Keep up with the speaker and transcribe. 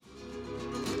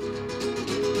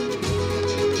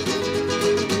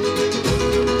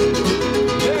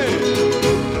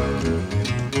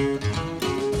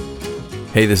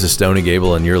Hey, this is Stony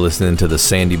Gable, and you're listening to the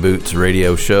Sandy Boots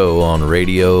radio show on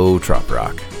Radio Trop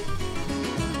Rock.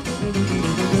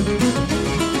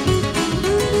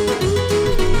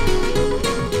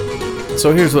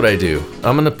 So here's what I do.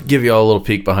 I'm going to give you all a little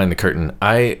peek behind the curtain.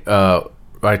 I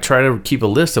try to keep a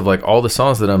list of like all the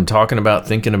songs that I'm talking about,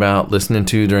 thinking about, listening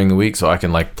to during the week, so I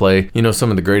can like play,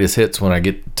 some of the greatest hits when I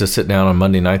get to sit down on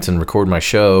Monday nights and record my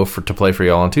show to play for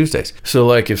y'all on Tuesdays. So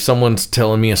like if someone's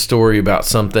telling me a story about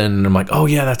something and I'm like, oh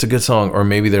yeah, that's a good song, or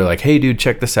maybe they're like, hey dude,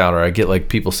 check this out, or I get like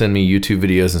people send me YouTube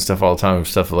videos and stuff all the time of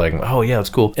stuff like, oh yeah,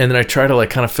 it's cool. And then I try to like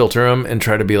kind of filter them and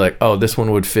try to be like, oh, this one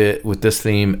would fit with this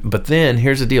theme. But then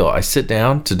here's the deal. I sit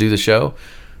down to do the show,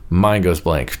 mind goes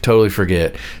blank, totally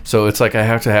forget. So it's like I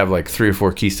have to have like 3 or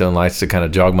 4 Keystone Lights to kind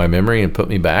of jog my memory and put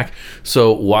me back.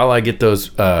 So while I get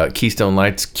those Keystone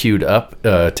Lights queued up,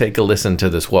 take a listen to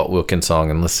this Walt Wilkins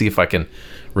song, and let's see if I can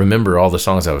remember all the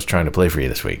songs I was trying to play for you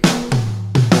this week.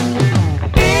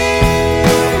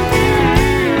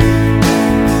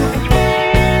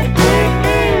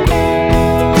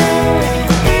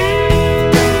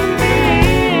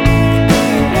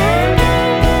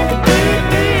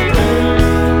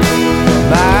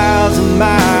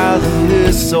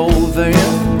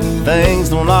 Things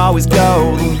don't always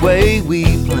go the way we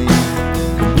plan,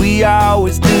 but we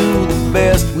always do the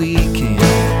best we can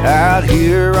out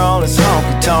here on this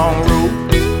honky-tonk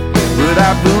road. With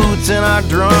our boots and our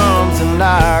drums and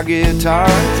our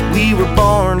guitars, we were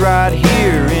born right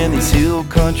here in these hill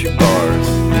country bars.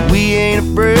 We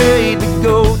ain't afraid to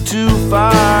go too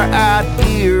far out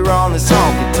here on this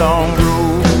honky-tonk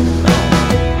road.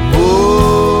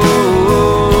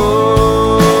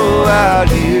 Out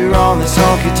here on this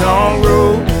honky-tonk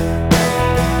road,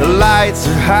 the lights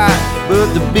are hot,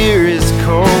 but the beer is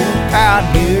cold. Out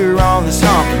here on this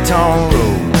honky-tonk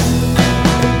road.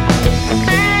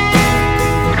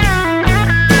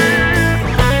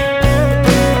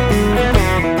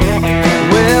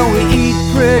 Well, we eat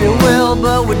pretty well,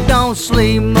 but we don't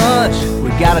sleep much.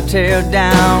 We gotta tear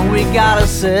down, we gotta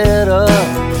set up.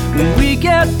 When we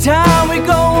get time, we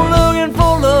go looking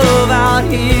for love out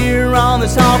here on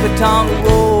this honky-tonk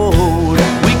road.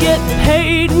 We get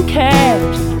paid in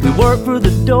cash, we work for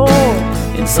the door,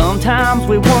 and sometimes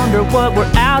we wonder what we're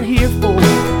out here for.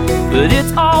 But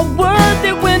it's all worth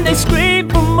it when they scream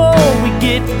for more. We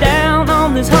get down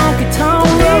on this honky-tonk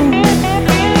road.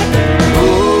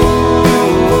 Oh,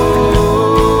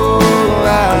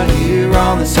 out here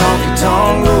on this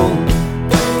honky-tonk road,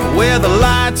 where the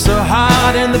lights are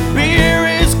hot and the beer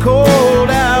is cold.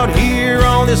 Out here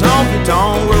on this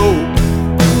honky-tonk road.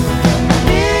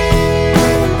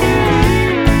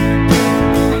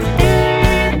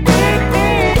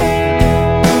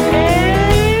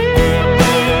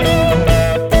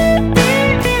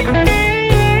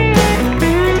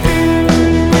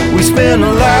 We spend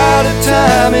a lot of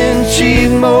time in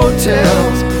cheap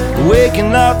motels,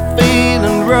 waking up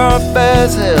feeling rough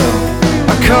as hell.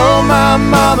 I call my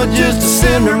mama just to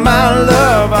send her my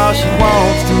love. All she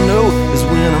wants to know is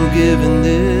when I'm giving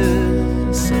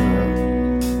this up.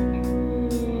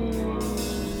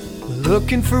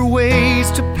 Looking for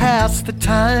ways to pass the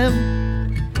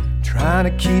time, trying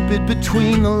to keep it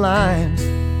between the lines.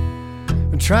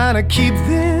 I'm trying to keep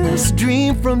this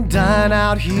dream from dying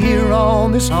out here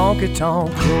on this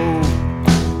honky-tonk road.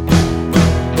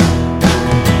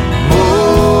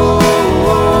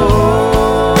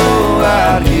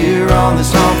 Out here on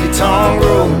this honky-tonk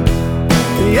road,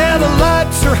 yeah, the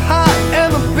lights are hot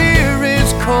and the beer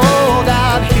is cold.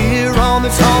 Out here on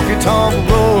this honky-tonk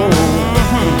road.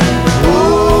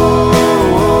 Oh,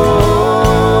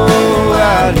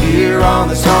 out here on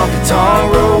this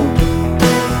honky-tonk road,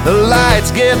 the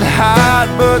lights get hot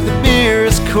but the beer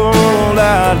is cold.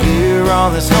 Out here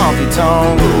on this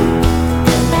honky-tonk road.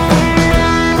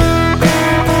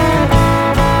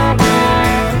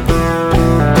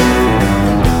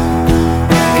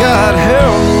 God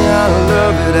help me, I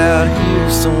love it out here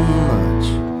so much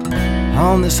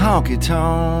on this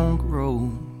honky-tonk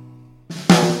road.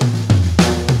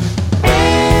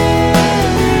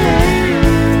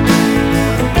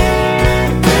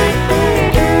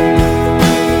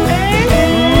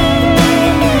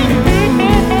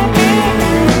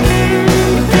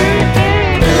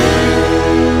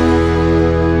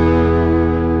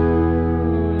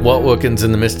 Walt Wilkins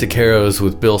and the Mystic Heroes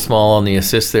with Bill Small on the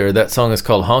assist there. That song is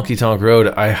called Honky Tonk Road.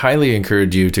 I highly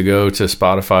encourage you to go to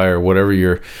Spotify or whatever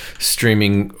you're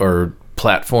streaming or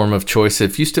platform of choice.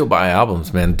 If you still buy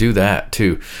albums, man, do that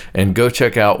too. And go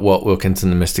check out Walt, Wilkins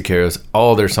and the Mysticaros.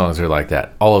 All their songs are like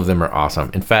that. All of them are awesome.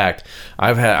 In fact,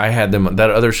 I had them, that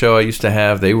other show I used to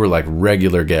have, they were like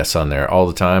regular guests on there all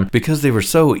the time because they were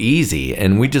so easy.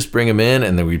 And we just bring them in,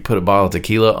 and then we'd put a bottle of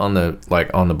tequila on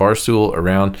the bar stool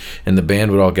around, and the band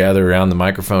would all gather around the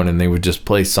microphone, and they would just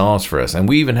play songs for us. And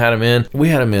we even had them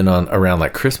in on around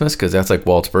like Christmas, because that's like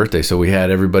Walt's birthday. So we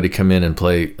had everybody come in and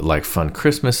play like fun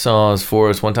Christmas songs for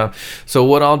us one time. So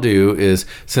what I'll do is,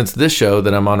 since this show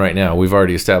that I'm on right now, we've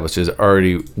already established is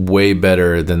already way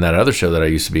better than that other show that I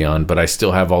used to be on, but I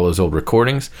still have all those old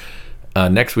recordings.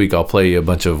 Next week I'll play you a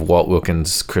bunch of Walt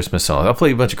Wilkins Christmas songs. I'll play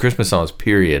you a bunch of Christmas songs,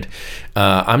 period.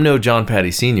 I'm no John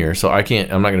Patty Sr., so I'm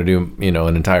not going to do,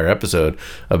 an entire episode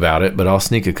about it, but I'll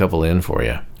sneak a couple in for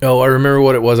you. Oh, I remember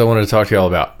what it was I wanted to talk to y'all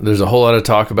about. There's a whole lot of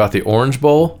talk about the Orange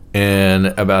Bowl and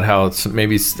about how it's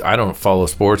maybe, I don't follow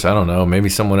sports. I don't know. Maybe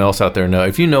someone else out there know.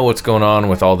 If you know what's going on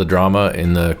with all the drama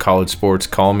in the college sports,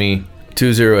 call me.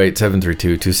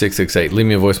 208-732-2668. Leave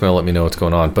me a voicemail, let me know what's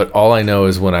going on. But all I know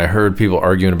is when I heard people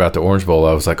arguing about the Orange Bowl,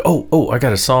 I was like, oh, I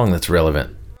got a song that's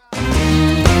relevant.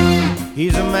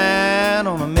 He's a man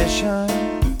on a mission,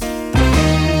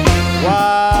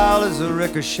 wild as a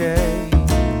ricochet.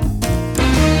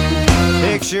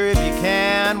 Picture, if you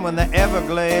can, when the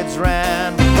Everglades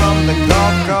ran from the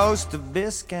Gulf Coast to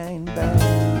Biscayne Bay.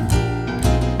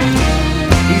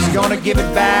 He's gonna give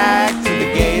it back to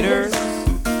the Gators,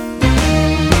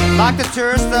 like the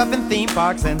tourist stuff in theme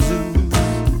parks and zoos.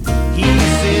 He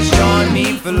says, join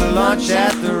me for lunch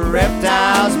at the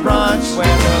Reptiles Brunch,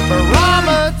 where the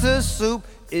barometer soup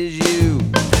is you.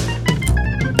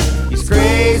 He's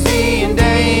crazy and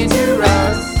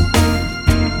dangerous,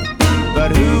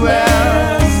 but who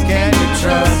else can you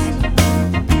trust?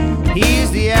 He's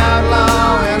the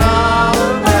outlaw in all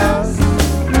of us,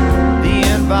 the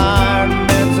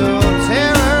environmental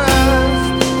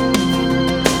terrorist.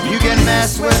 You can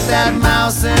mess with that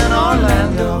mouse in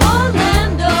Orlando,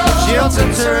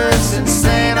 Chilton tourists in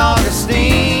St.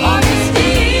 Augustine.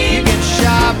 You can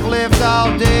shoplift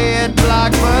all day at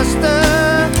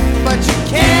Blockbuster, but you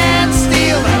can't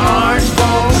steal the Orange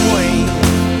Bowl queen.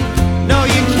 No,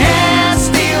 you can't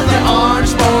steal the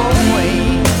Orange Bowl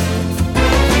queen.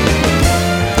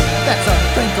 That's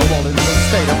unthinkable in the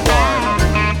state of Florida.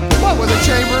 What will the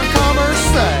Chamber of Commerce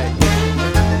say?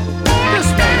 This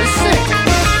man is sick.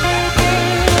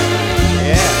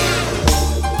 Yeah.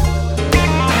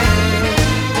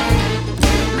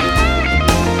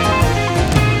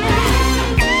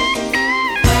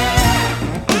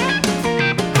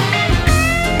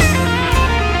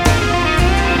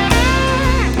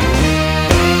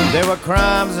 There were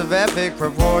crimes of epic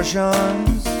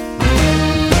proportions,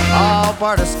 all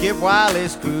part of Skip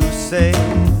Wiley's crusade.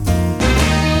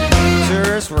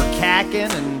 Tourists were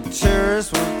cacking and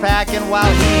tourists were packing,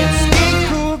 while he and Skunk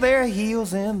cooled their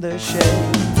heels in the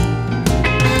shade.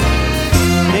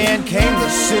 Then came the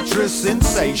citrus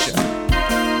sensation.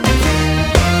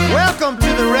 Welcome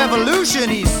to the revolution,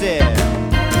 he said.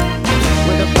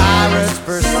 With a pirate's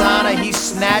persona, he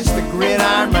snatched the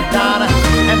gridiron Madonna,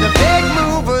 and the big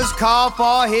movers called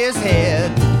for his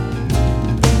head.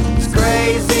 He's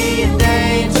crazy and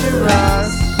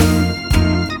dangerous,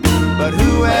 but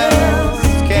who else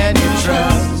can you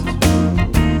trust?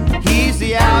 He's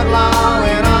the outlaw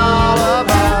in all of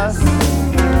us,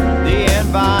 the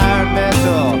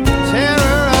environmental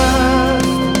terrorist.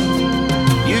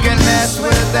 You can mess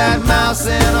with that mouse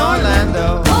in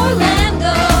Orlando,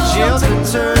 Chilton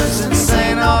tourists in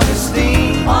St.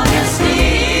 Augustine.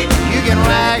 You can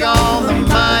rag on the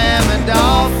Miami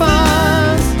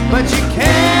Dolphins, but you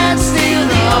can't steal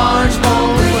the Orange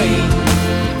Bowl queen.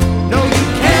 No, you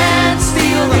can't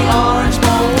steal the Orange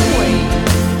Bowl queen.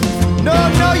 No,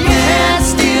 you can't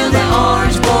steal the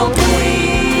Orange Bowl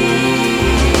queen.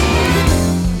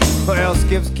 Well,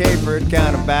 Skip's caper had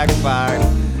kind of backfired.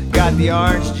 Got the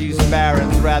orange juice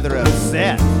barons rather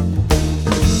upset.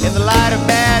 In the light of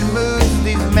bad moods,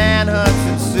 these manhunts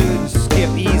ensued. Skip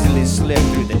easily slipped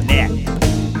through the net.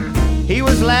 He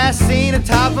was last seen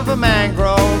atop of a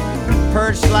mangrove,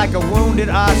 perched like a wounded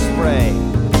osprey.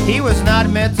 He was not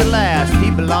meant to last. He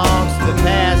belongs to the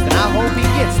past, and I hope he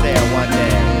gets there one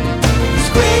day. He's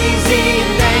crazy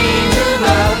and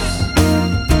dangerous,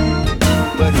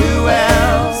 but who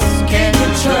else can you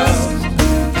trust?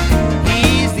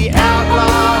 He's the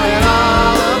outlaw in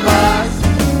all of us,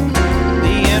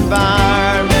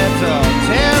 environmental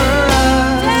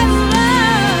terrorist.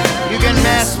 You can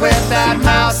mess with that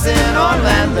mouse in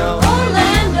Orlando,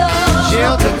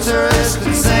 Chilton tourist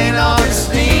in St.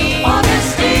 Augustine.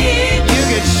 You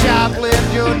can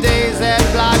shoplift your days at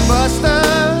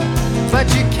Blockbuster, but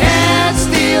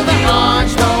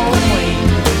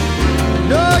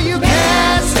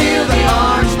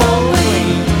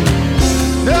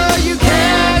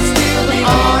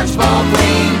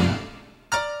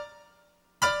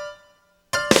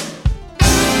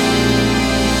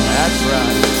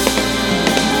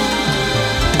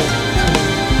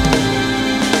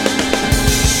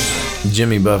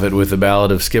Jimmy Buffett with the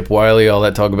Ballad of Skip Wiley, all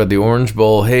that talk about the Orange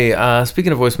Bowl. Hey,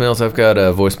 speaking of voicemails, I've got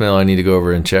a voicemail I need to go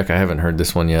over and check. I haven't heard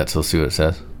this one yet, so let's see what it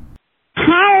says.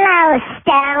 Hello,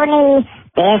 Stoney.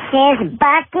 This is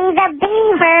Bucky the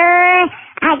Beaver.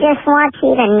 I just want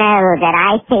you to know that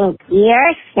I think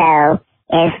your show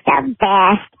is the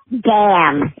best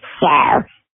damn show.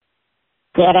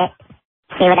 Get it?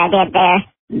 See what I did there?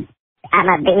 I'm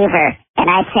a beaver, and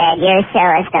I said your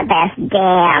show is the best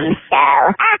damn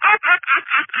show.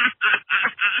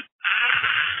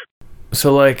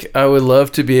 So, like, I would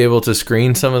love to be able to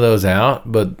screen some of those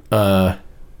out, but,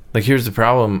 like, here's the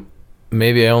problem.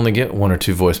 Maybe I only get 1 or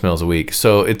 2 voicemails a week.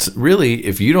 So it's really,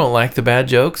 if you don't like the bad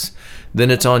jokes,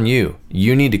 then it's on you.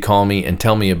 You need to call me and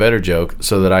tell me a better joke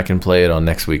so that I can play it on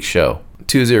next week's show.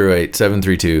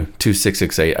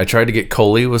 208-732-2668. I tried to get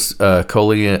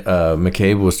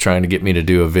McCabe was trying to get me to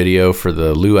do a video for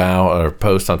the luau or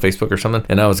post on Facebook or something,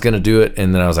 and I was going to do it,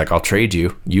 and then I was like, I'll trade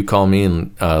you. You call me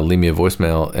and leave me a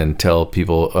voicemail and tell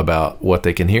people about what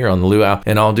they can hear on the luau,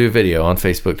 and I'll do a video on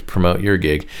Facebook to promote your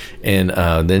gig. And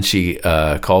then she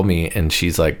called me, and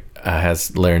she's like,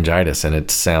 has laryngitis, and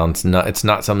it's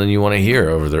not something you want to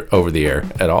hear over the air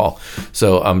at all.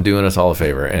 So I'm doing us all a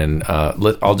favor, and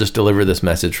I'll just deliver this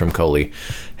message from Coley.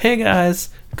 Hey guys,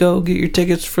 go get your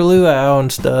tickets for luau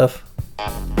and stuff.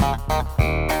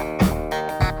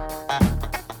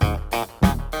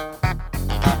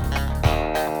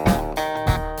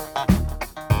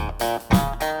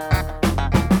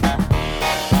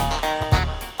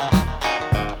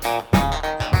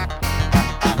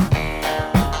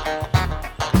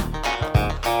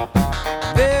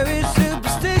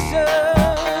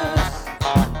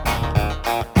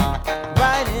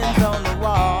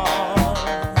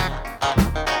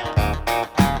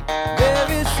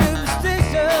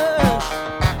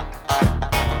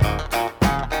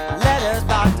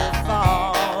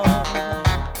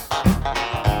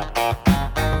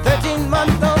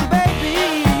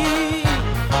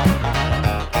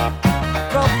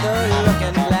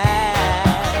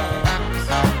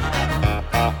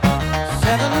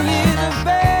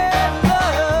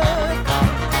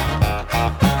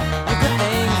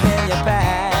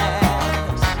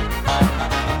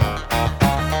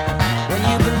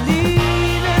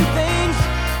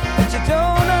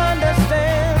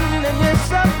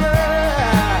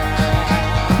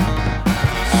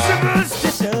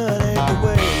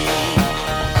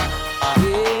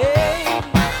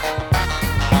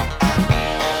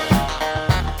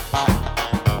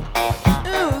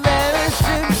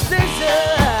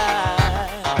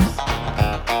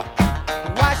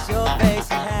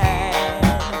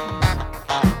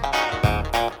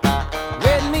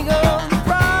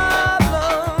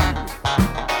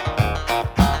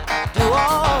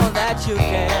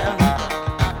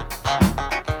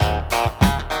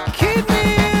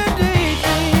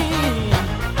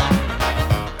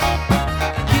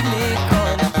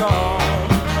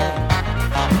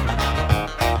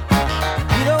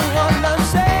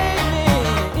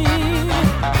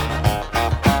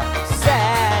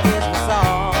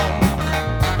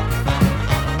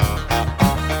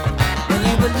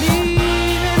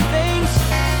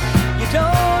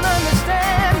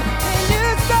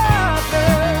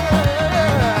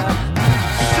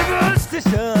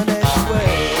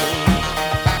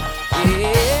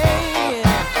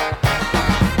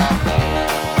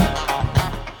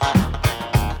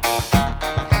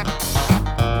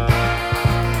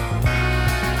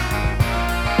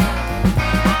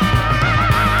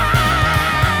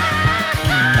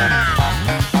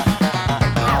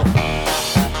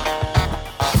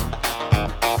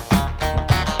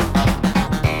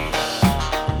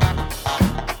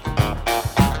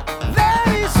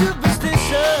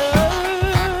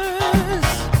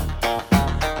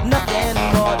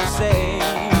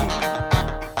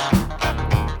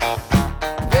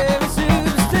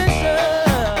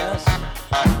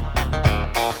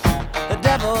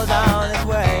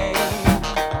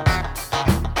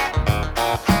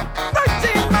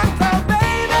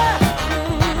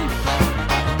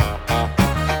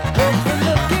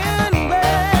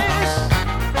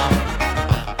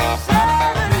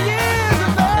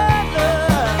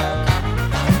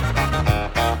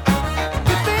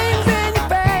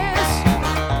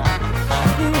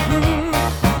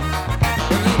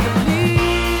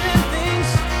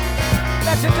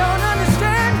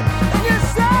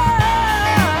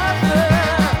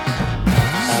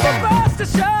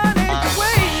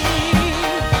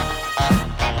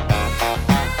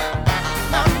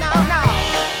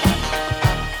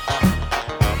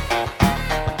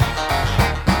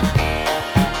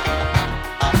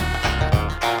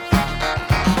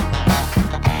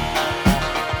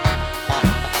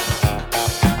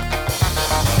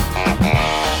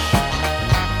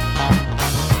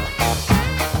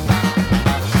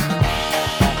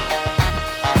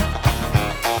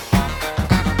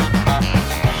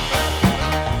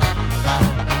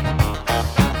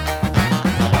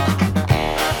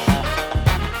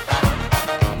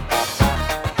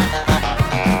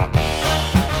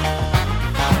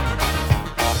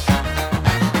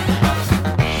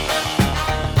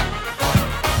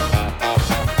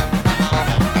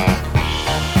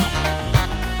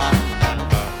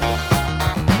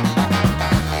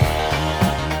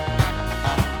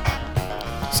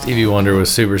 Stevie Wonder was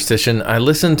Superstition. I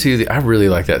really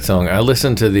like that song. I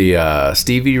listened to the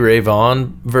Stevie Ray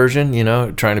Vaughan version,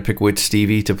 trying to pick which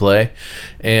Stevie to play.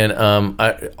 And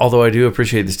although I do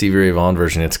appreciate the Stevie Ray Vaughan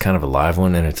version, it's kind of a live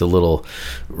one and it's a little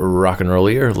rock and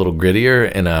rollier, a little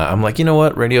grittier. And I'm like, you know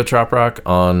what? Radio Trop Rock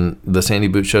on the Sandy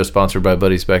Boot Show, sponsored by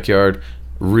Buddy's Backyard,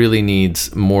 really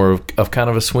needs more of kind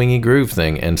of a swingy groove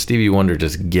thing. And Stevie Wonder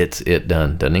just gets it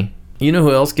done, doesn't he? You know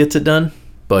who else gets it done?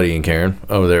 Buddy and Karen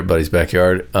over there at Buddy's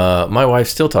Backyard. My wife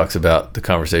still talks about the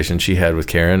conversation she had with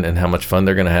Karen and how much fun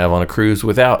they're going to have on a cruise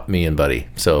without me and Buddy.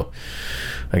 So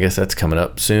I guess that's coming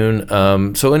up soon.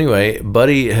 So anyway,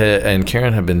 Buddy and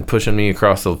Karen have been pushing me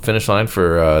across the finish line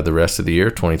for the rest of the year,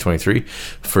 2023,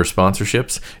 for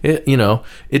sponsorships.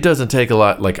 It doesn't take a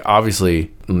lot. Like,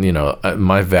 obviously,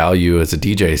 my value as a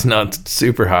DJ is not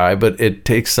super high, but it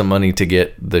takes some money to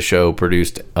get the show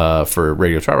produced for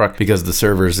Radio Trop Rock because the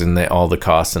servers and all the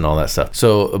costs and all that stuff.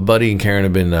 So Buddy and Karen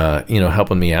have been,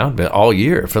 helping me out all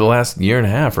year for the last year and a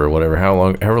half or whatever,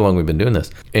 however long we've been doing this.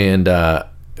 And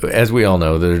as we all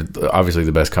know, they're obviously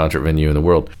the best concert venue in the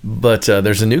world. But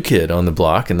there's a new kid on the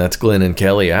block, and that's Glenn and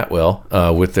Kelly Atwell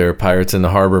with their Pirates in the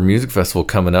Harbor Music Festival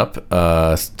coming up.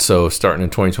 So starting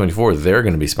in 2024, they're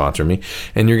going to be sponsoring me.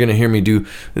 And you're going to hear me do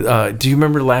you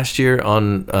remember last year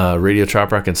on Radio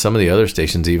Trop Rock and some of the other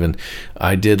stations even,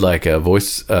 I did like a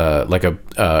voice,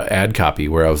 ad copy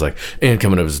where I was like, and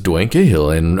coming up is Dwayne Cahill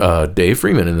and Dave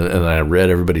Freeman. And I read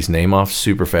everybody's name off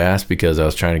super fast because I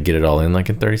was trying to get it all in like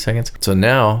in 30 seconds. So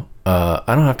now, I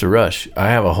don't have to rush. I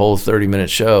have a whole 30-minute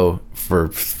show for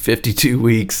 52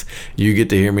 weeks. You get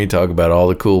to hear me talk about all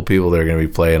the cool people that are going to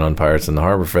be playing on Pirates in the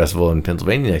Harbor Festival in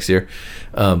Pennsylvania next year.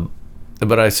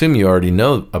 But I assume you already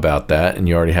know about that and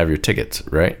you already have your tickets,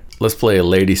 right? Let's play a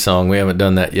lady song. We haven't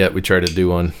done that yet. We try to do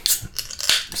one.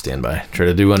 Stand by. Try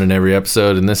to do one in every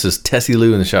episode. And this is Tessy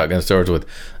Lou and the Shotgun Stars with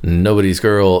Nobody's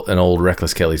Girl, an old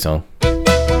Reckless Kelly song.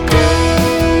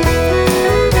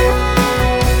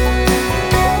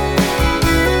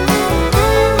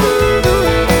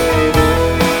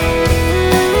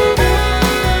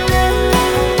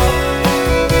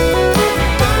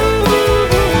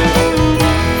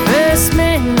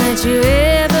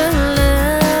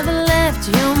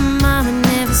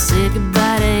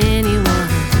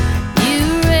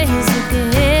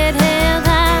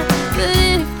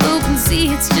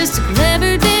 It's just a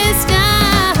clever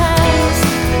disguise.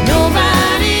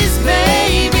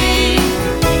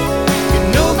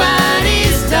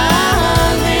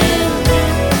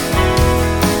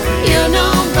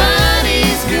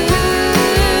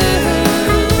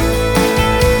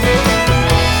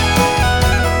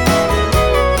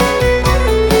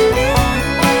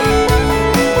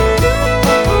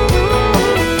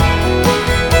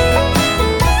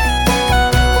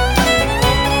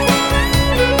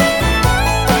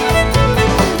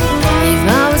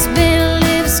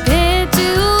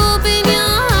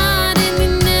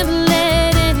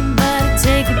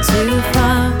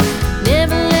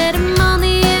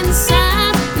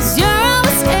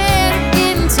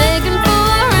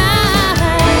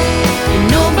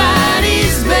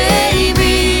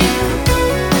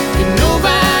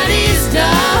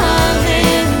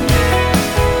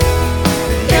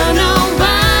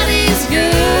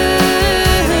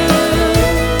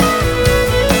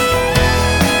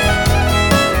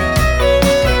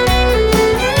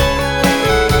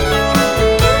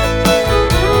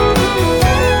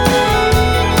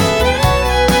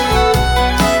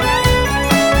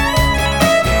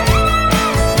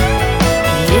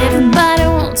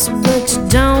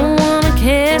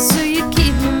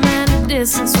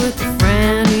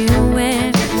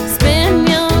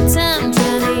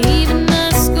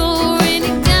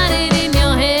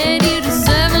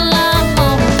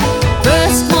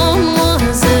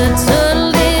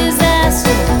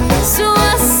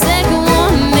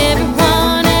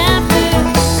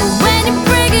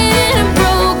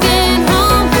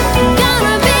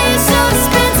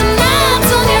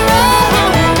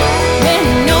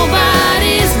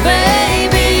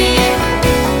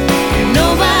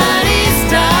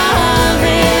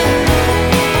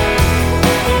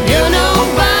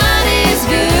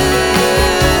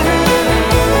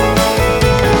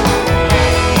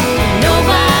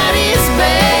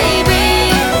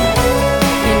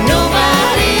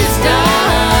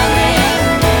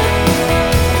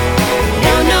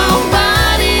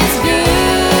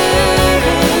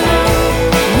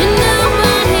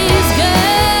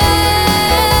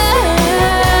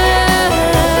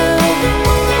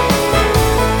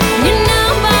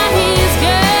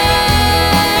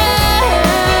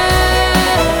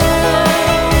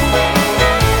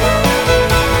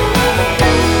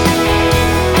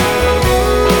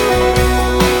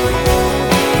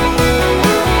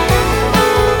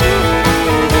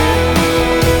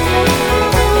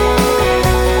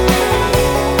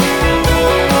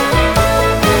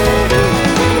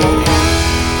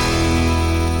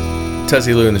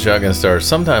 Tessy Lou and the Shotgun Stars,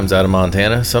 sometimes out of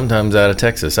Montana, sometimes out of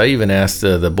Texas. I even asked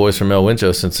the boys from El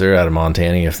Wincho, since they're out of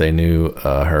Montana, if they knew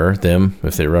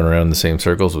if they run around in the same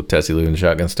circles with Tessy Lou and the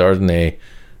Shotgun Stars, and they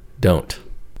don't.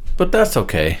 But that's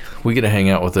okay. We get to hang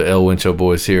out with the El Wincho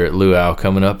boys here at Luau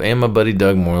coming up, and my buddy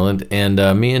Doug Moreland. And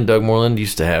me and Doug Moreland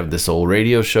used to have this old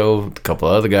radio show with a couple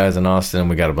of other guys in Austin.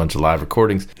 We got a bunch of live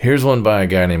recordings. Here's one by a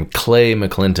guy named Clay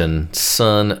McClinton,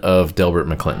 son of Delbert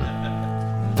McClinton.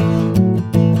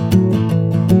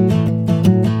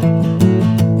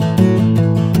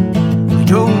 We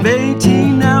drove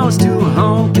 18 hours to a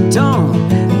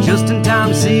honky-tonk, just in time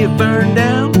to see it burn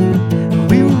down.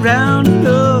 We were rounding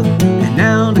up and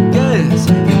out of gas,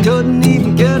 we couldn't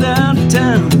even get out of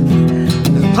town.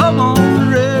 The pub on the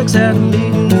Rex had a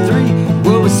meeting at 3,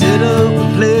 where we set up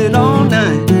and played all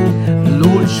night. The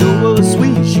Lord sure was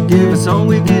sweet, she gave us all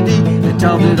we could eat and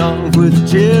topped it off with a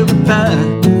cherry pie.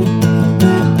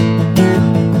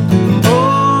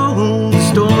 Oh, the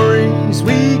stories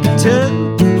we could tell,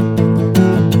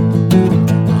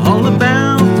 all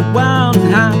about the wild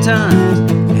and high times,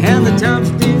 and the times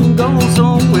that didn't go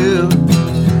so well.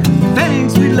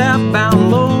 Things we laughed about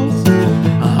most,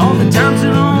 all the times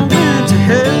that all went to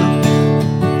hell.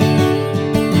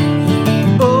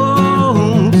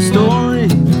 Oh, the story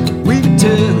we could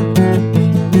tell.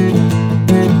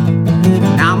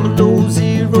 I'm a low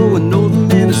zero in northern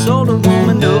Minnesota,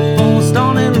 warming up on a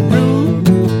stone in a room.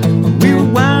 We were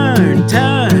wired and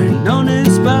tired and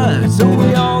uninspired, so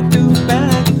we all threw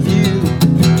back a few.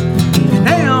 And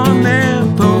hey, on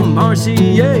man from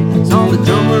RCA saw the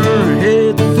drummer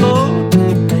hit the floor.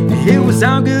 It was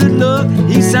our good luck,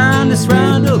 he signed us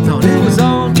right up, thought it was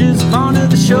all just part of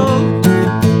the show.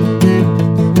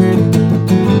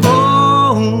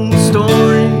 Oh, the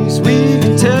stories we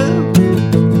could tell,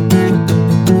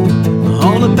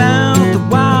 all about the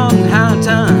wild and high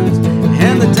times,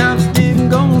 and the times that didn't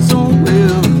go so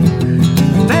well.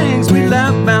 Things we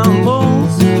laughed about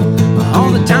most,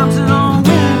 all the times that all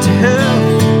went to hell.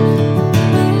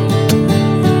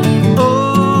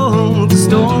 Oh, the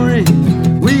story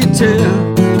we could tell.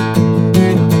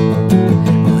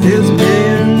 There's a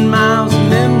million miles of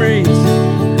memories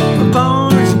of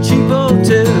bars and cheap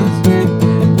hotels.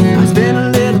 I spent a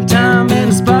little time in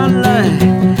the spotlight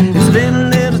and spent a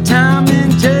little time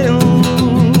in jail.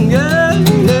 Yeah,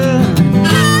 yeah.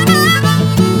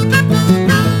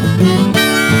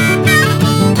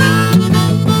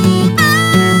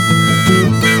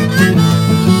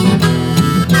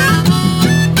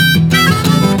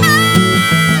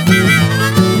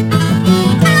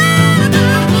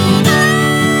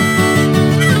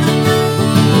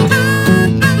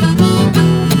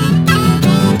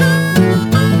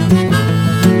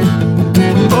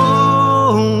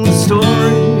 Oh, the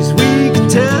stories we could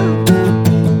tell,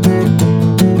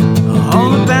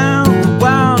 all about the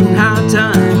wild and high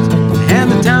times,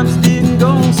 and the times that didn't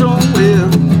go so well.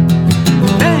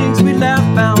 Things we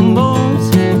laughed about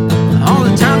most, all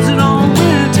the times that all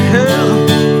went to hell.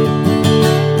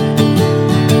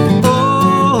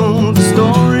 Oh, the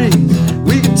stories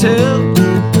we could tell.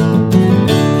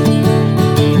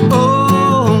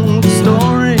 Oh, the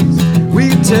stories we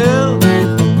could tell.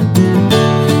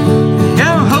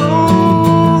 Yeah,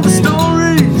 oh, the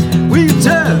stories we could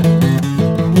tell.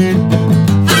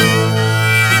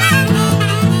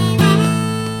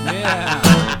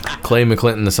 Clay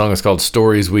McClinton, the song is called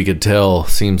Stories We Could Tell.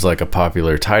 Seems like a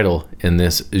popular title in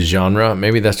this genre.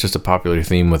 Maybe that's just a popular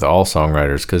theme with all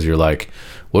songwriters, because you're like,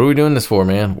 what are we doing this for,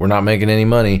 man? We're not making any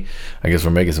money. I guess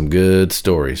we're making some good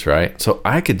stories, right? So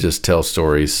I could just tell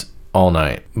stories all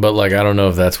night. But like, I don't know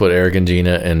if that's what Eric and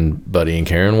Gina and Buddy and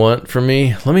Karen want from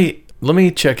me. Let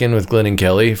me check in with Glenn and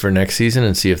Kelly for next season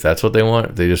and see if that's what they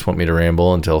want. If they just want me to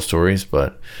ramble and tell stories.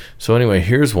 But so anyway,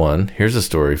 here's a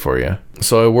story for you.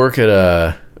 So I work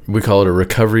at we call it a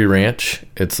recovery ranch.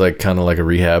 It's like kind of like a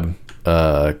rehab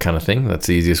kind of thing. That's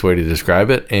the easiest way to describe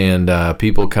it. And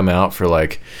people come out for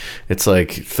it's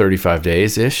like 35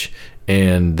 days ish.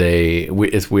 And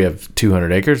we have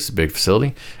 200 acres, it's a big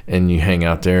facility, and you hang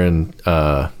out there and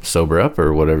sober up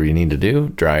or whatever you need to do,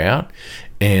 dry out.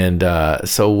 And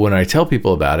so when I tell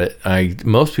people about it,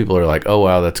 most people are like, oh,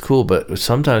 wow, that's cool. But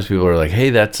sometimes people are like, hey,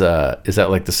 is that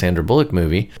like the Sandra Bullock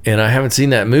movie? And I haven't seen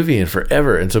that movie in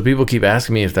forever. And so people keep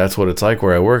asking me if that's what it's like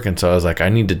where I work. And so I was like, I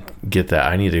need to get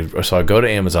that. So I go to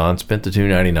Amazon, spent the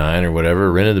 $2.99 or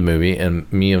whatever, rented the movie, and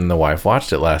me and the wife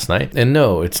watched it last night. And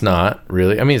no, it's not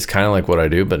really. I mean, it's kind of like what I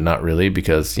do, but not really,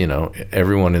 because,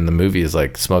 everyone in the movie is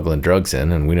like smuggling drugs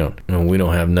in, and we don't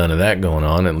have none of that going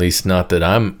on, at least not that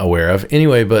I'm aware of. Anyway,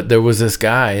 anyway, but there was this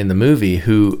guy in the movie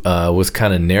who was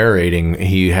kind of narrating.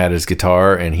 He had his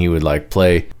guitar and he would like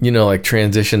play, like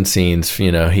transition scenes.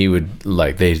 He would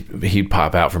he'd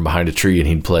pop out from behind a tree and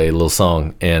he'd play a little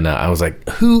song. And I was like,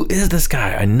 who is this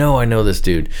guy? I know this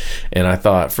dude. And I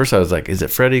thought, first I was like, is it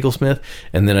Fred Eaglesmith?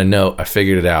 And then I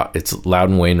figured it out. It's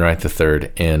Loudon Wainwright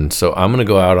III. And so I'm going to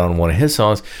go out on one of his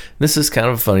songs. This is kind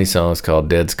of a funny song. It's called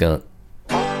Dead Skunk.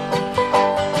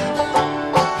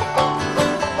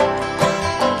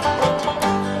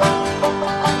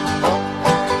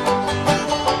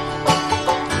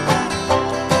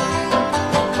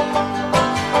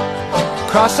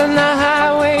 Crossing the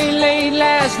highway late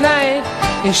last night,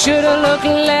 he should've looked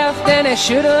left and he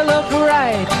should've looked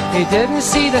right. He didn't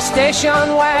see the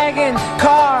station wagon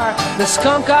car. The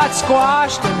skunk got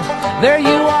squashed and there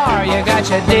you are. You got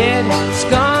your dead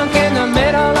skunk in the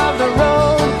middle of the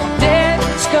road. Dead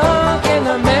skunk in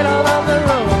the middle of the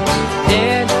road.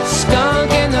 Dead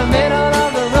skunk in the middle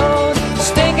of the road.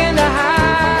 Stinking to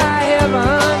high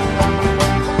heaven.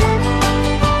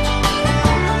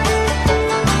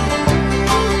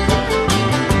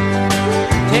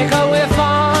 Take a whiff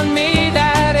on me,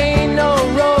 that ain't no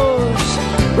rose.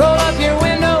 Roll up your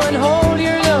window and hold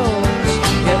your nose.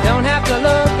 You don't have to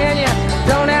look and you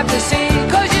don't have to see,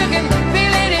 'cause you can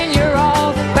feel it in your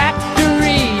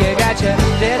olfactory. You got your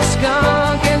dead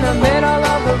skunk in the middle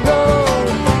of the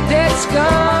road. Dead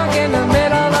skunk in the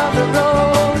middle of the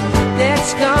road. Dead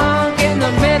skunk in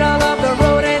the middle of the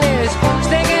road, and it's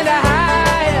stinking to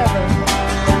high heaven.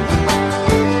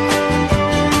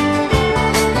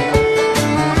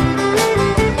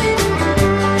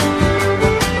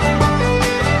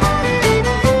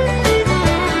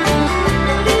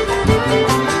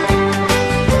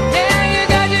 Yeah, you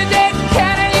got your dead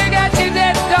cat and you got your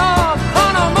dead dog.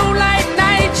 On a moonlight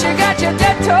night, you got your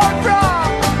dead toad frog.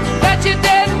 Got your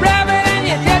dead rabbit and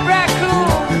your dead raccoon.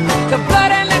 The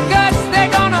blood and the guts, they're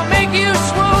gonna make you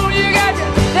swoon. You got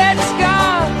your dead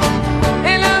skunk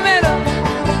in the middle.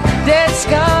 Dead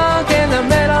skunk in the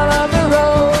middle of the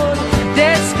road.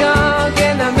 Dead skunk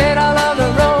in the middle of the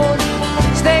road.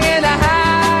 Stinking to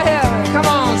high heaven. Come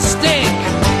on, stink.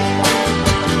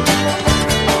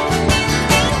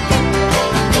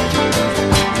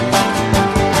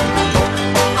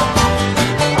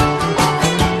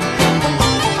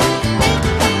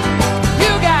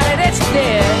 You got it, it's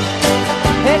dead.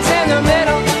 It's in the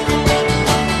middle.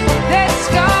 Dead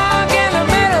skunk in the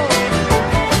middle.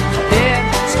 Dead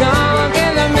skunk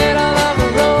in the middle of the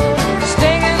road.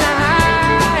 Stinging the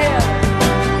high heaven.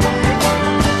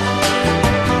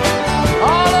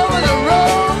 All over the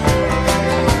road.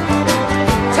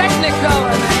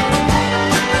 Technicolor.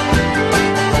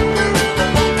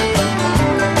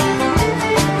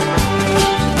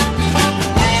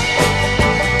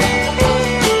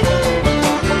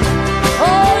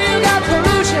 Oh, you got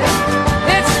pollution.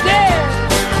 It's dead.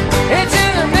 It's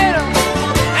in the middle.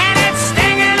 And it's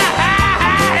stinging to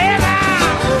high heaven.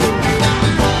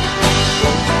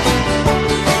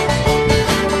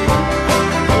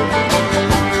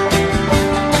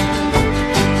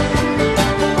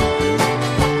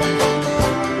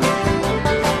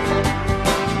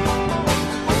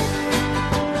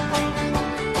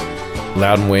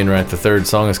 Loudon Wainwright III.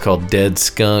 Song is called Dead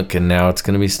Skunk, and now it's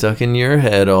going to be stuck in your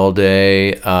head all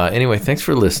day. Anyway, thanks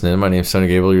for listening. My name's Sonny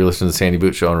Gable. You're listening to the Sandy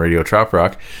Boot Show on Radio Trop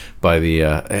Rock,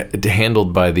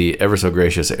 handled by the ever so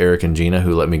gracious Eric and Gina,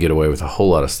 who let me get away with a whole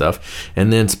lot of stuff,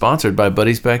 and then sponsored by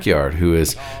Buddy's Backyard, who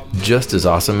is just as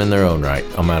awesome in their own right.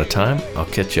 I'm out of time. I'll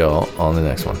catch y'all on the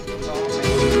next one.